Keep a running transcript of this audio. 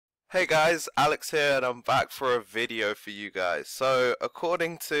Hey guys, Alex here, and I'm back for a video for you guys. So,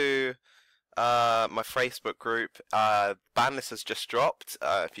 according to my Facebook group, ban list has just dropped.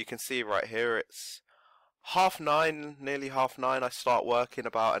 If you can see right here, it's 9:30, nearly 9:30. I start work in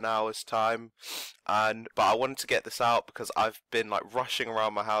about an hour's time, but I wanted to get this out because I've been like rushing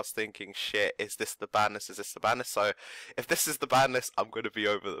around my house thinking, shit, is this the ban list? Is this the ban list? So, if this is the ban list, I'm going to be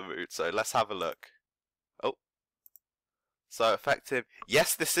over the moon. So, let's have a look. Oh. So effective.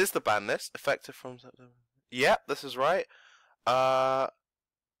 Yes, this is the ban list. Effective from September. Yep, this is right. Oh,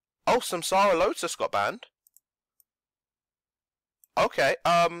 Samsara Lotus got banned. Okay.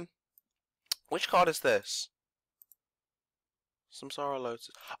 Which card is this? Samsara Lotus.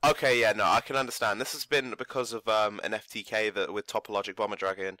 Okay, yeah, no, I can understand. This has been because of an FTK that with Topologic Bomber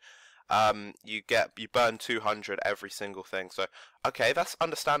Dragon. You burn 200 every single thing. So okay, that's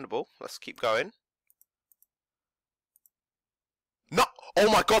understandable. Let's keep going. No! Oh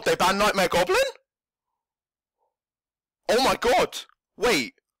my god, they banned Nightmare Goblin? Oh my god!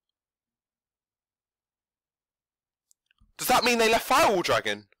 Wait. Does that mean they left Firewall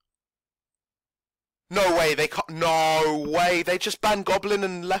Dragon? No way, they can't. No way, they just banned Goblin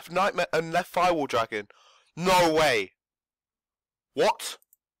and left Nightmare and left Firewall Dragon. No way. What?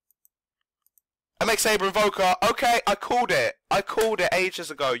 MX Saber Invoker. Okay, I called it. I called it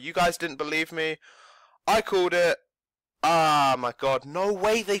ages ago. You guys didn't believe me. I called it. Ah, my god. No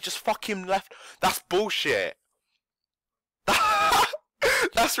way they just fucking left. That's bullshit.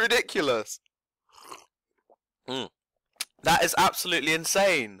 That's ridiculous. That is absolutely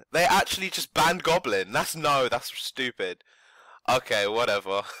insane. They actually just banned Goblin. That's stupid. Okay,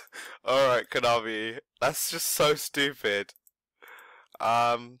 whatever. Alright, Konami. That's just so stupid.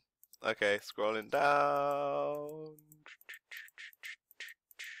 Okay, scrolling down.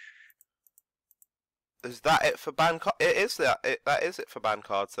 Is that it for ban cards? It is that. That is it for ban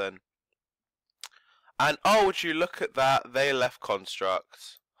cards then. And oh, would you look at that? They left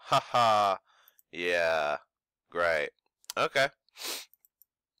Construct. Haha. Yeah. Great. Okay.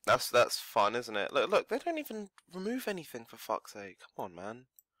 That's fun, isn't it? Look, they don't even remove anything for fuck's sake. Come on, man.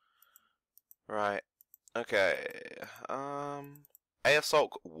 Right. Okay. A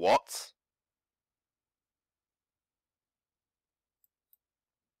Assault. What?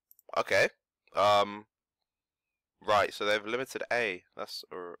 Okay. Right, so they've limited A. That's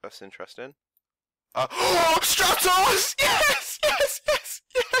interesting. Oh, Stratos! Yes! Yes! Yes!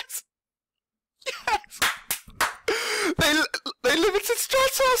 Yes! Yes! They limited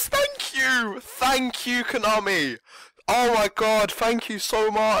Stratos! Thank you, Konami! Oh my god, thank you so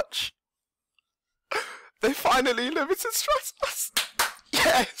much! They finally limited Stratos!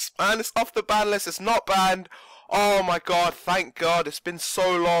 Yes! Man, it's off the ban list, it's not banned! Oh my god, thank god, it's been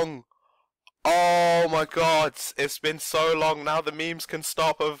so long! Oh my god, it's been so long. Now the memes can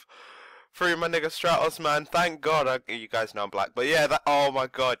stop of free my nigga Stratos, man. Thank god. You guys know I'm black, but yeah, oh my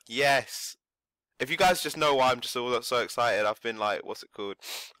god, yes. If you guys just know why I'm just all so excited, I've been like, what's it called?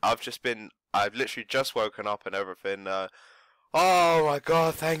 I've literally just woken up and everything. Oh my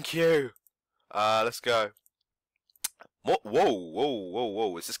god, thank you. Let's go. What?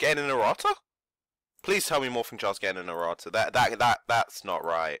 Whoa. Is this getting an errata? Please tell me Morphing Jar's getting an errata. That's not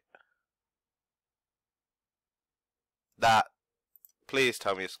right. Please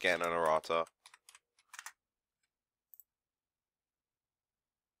tell me it's getting an errata.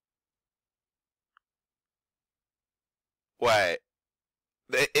 Wait.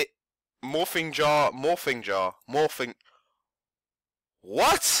 Morphing Jar.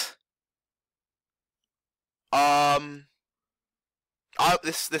 What?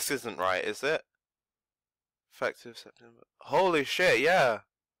 This isn't right, is it? Effective September. Holy shit, yeah.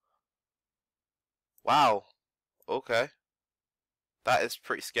 Wow. Okay. That is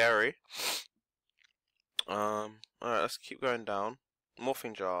pretty scary. Alright, let's keep going down.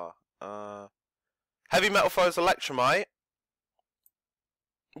 Morphing Jar. Heavy Metal Foes Electromite.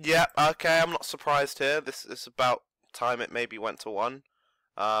 Yeah, okay, I'm not surprised here. This is about time it maybe went to 1.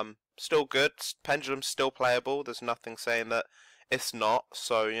 Still good. Pendulum's still playable. There's nothing saying that it's not,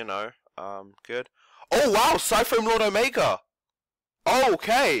 so, you know, good. Oh, wow! Cypher Lord Omega! Oh,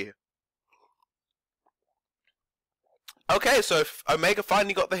 okay! Okay, so if Omega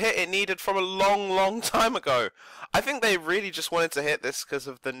finally got the hit it needed from a long time ago. I think they really just wanted to hit this because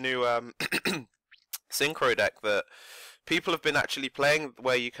of the new Synchro deck that people have been actually playing,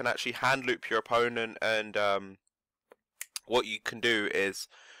 where you can actually hand loop your opponent, and what you can do is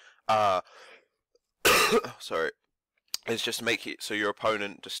sorry, is just make it so your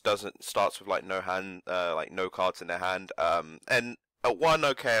opponent just starts with like no cards in their hand. And at 1,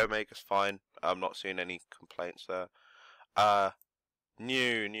 okay, Omega's fine. I'm not seeing any complaints there.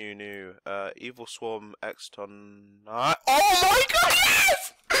 New. Evil Swarm Exton. Oh my god,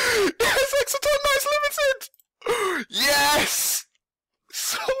 yes! Yes, Exton Nice Limited! Yes!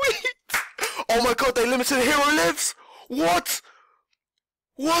 Sweet! Oh my god, they limited Hero Lives! What?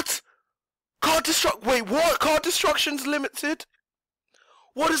 What? Wait, what? Card Destruction's limited?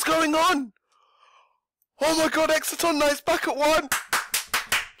 What is going on? Oh my god, Exton Nice back at 1!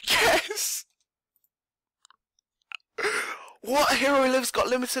 Yes! What? Hero Lives got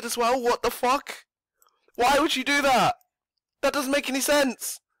limited as well? What the fuck? Why would you do that? That doesn't make any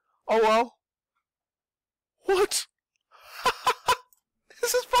sense. Oh well. What?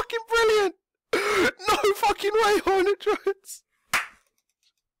 This is fucking brilliant. No fucking way, Hornet Droids.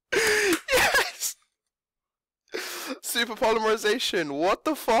 Yes! Super polymerization. What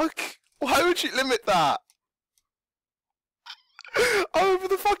the fuck? Why would you limit that? Over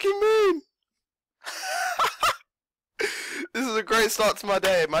the fucking moon. This is a great start to my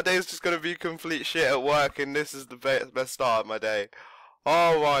day. My day is just going to be complete shit at work, and this is the best start of my day.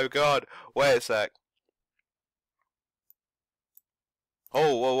 Oh my god. Wait a sec.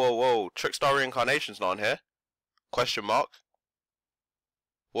 Oh, whoa. Trickstar Reincarnation's not on here. Question mark.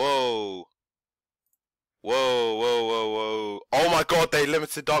 Whoa. Oh my god, they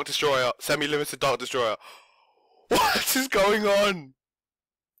limited Dark Destroyer. Semi-limited Dark Destroyer. What is going on?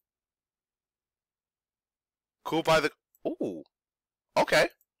 Cool by the... Ooh. Okay.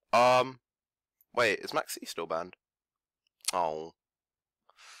 Wait, is Max C still banned? Oh.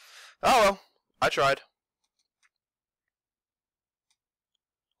 Oh well. I tried.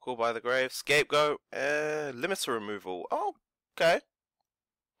 Cool by the grave. Scapegoat. Limiter removal. Oh, okay.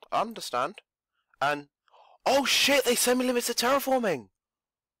 I understand. And... Oh shit, they semi-limited terraforming!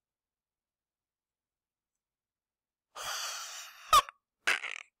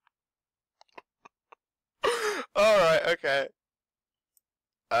 Alright, okay.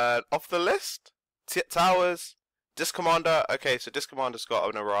 Off the list? Towers. Disc Commander. Okay, so Disc Commander's got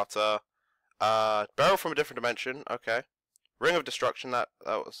an errata. Barrel from a different dimension. Okay. Ring of Destruction. That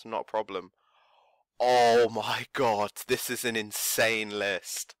was not a problem. Oh my god, this is an insane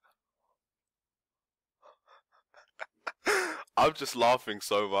list. I'm just laughing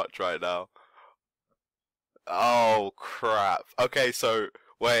so much right now. Oh crap. Okay, so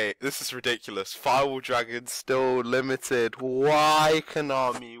wait, this is ridiculous. Firewall Dragon still limited. Why,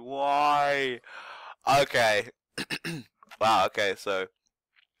 Konami? Why? Okay. Wow, okay, so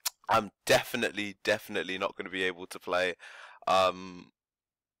I'm definitely not going to be able to play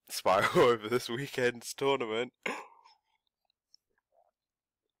Spiral over this weekend's tournament.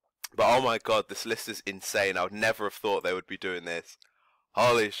 But oh my god, this list is insane. I would never have thought they would be doing this.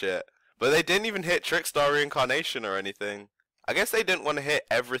 Holy shit. But they didn't even hit Trickstar Reincarnation or anything. I guess they didn't want to hit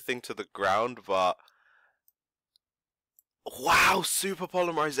everything to the ground, but... Wow, Super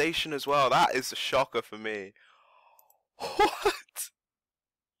Polymerization as well. That is a shocker for me. What?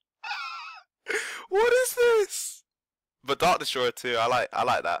 What is this? But Dark Destroyer too, I like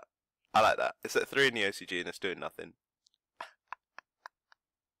that. I like that. It's at 3 in the OCG and it's doing nothing.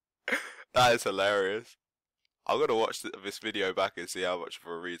 That is hilarious. I'm gonna watch this video back and see how much of a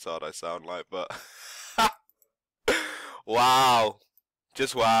retard I sound like, but... Wow.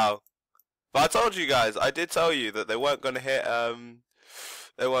 Just wow. But I told you guys, I did tell you that they weren't gonna hit,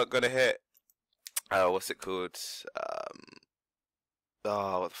 what's it called?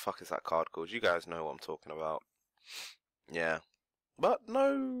 Oh, what the fuck is that card called? You guys know what I'm talking about. Yeah. But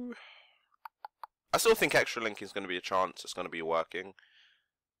no... I still think Extra Link is gonna be a chance, it's gonna be working.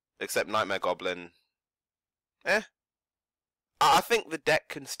 Except Nightmare Goblin. I think the deck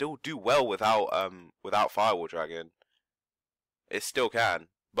can still do well without Firewall Dragon. It still can.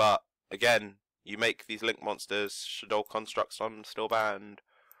 But again, you make these Link monsters, Shadow Constructs on still banned.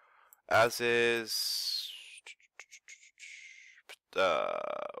 As is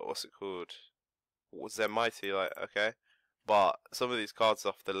what's it called? Was there Mighty, like, okay. But some of these cards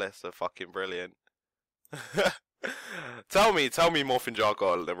off the list are fucking brilliant. Tell me Morphin Jar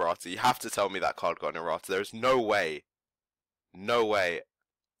got an errata. You have to tell me that card got an errata. There is no way. No way.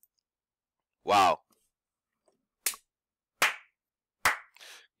 Wow.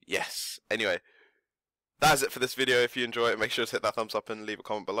 Yes. Anyway, that's it for this video. If you enjoy it, make sure to hit that thumbs up and leave a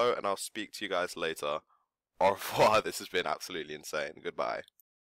comment below, and I'll speak to you guys later. Au revoir. This has been absolutely insane. Goodbye.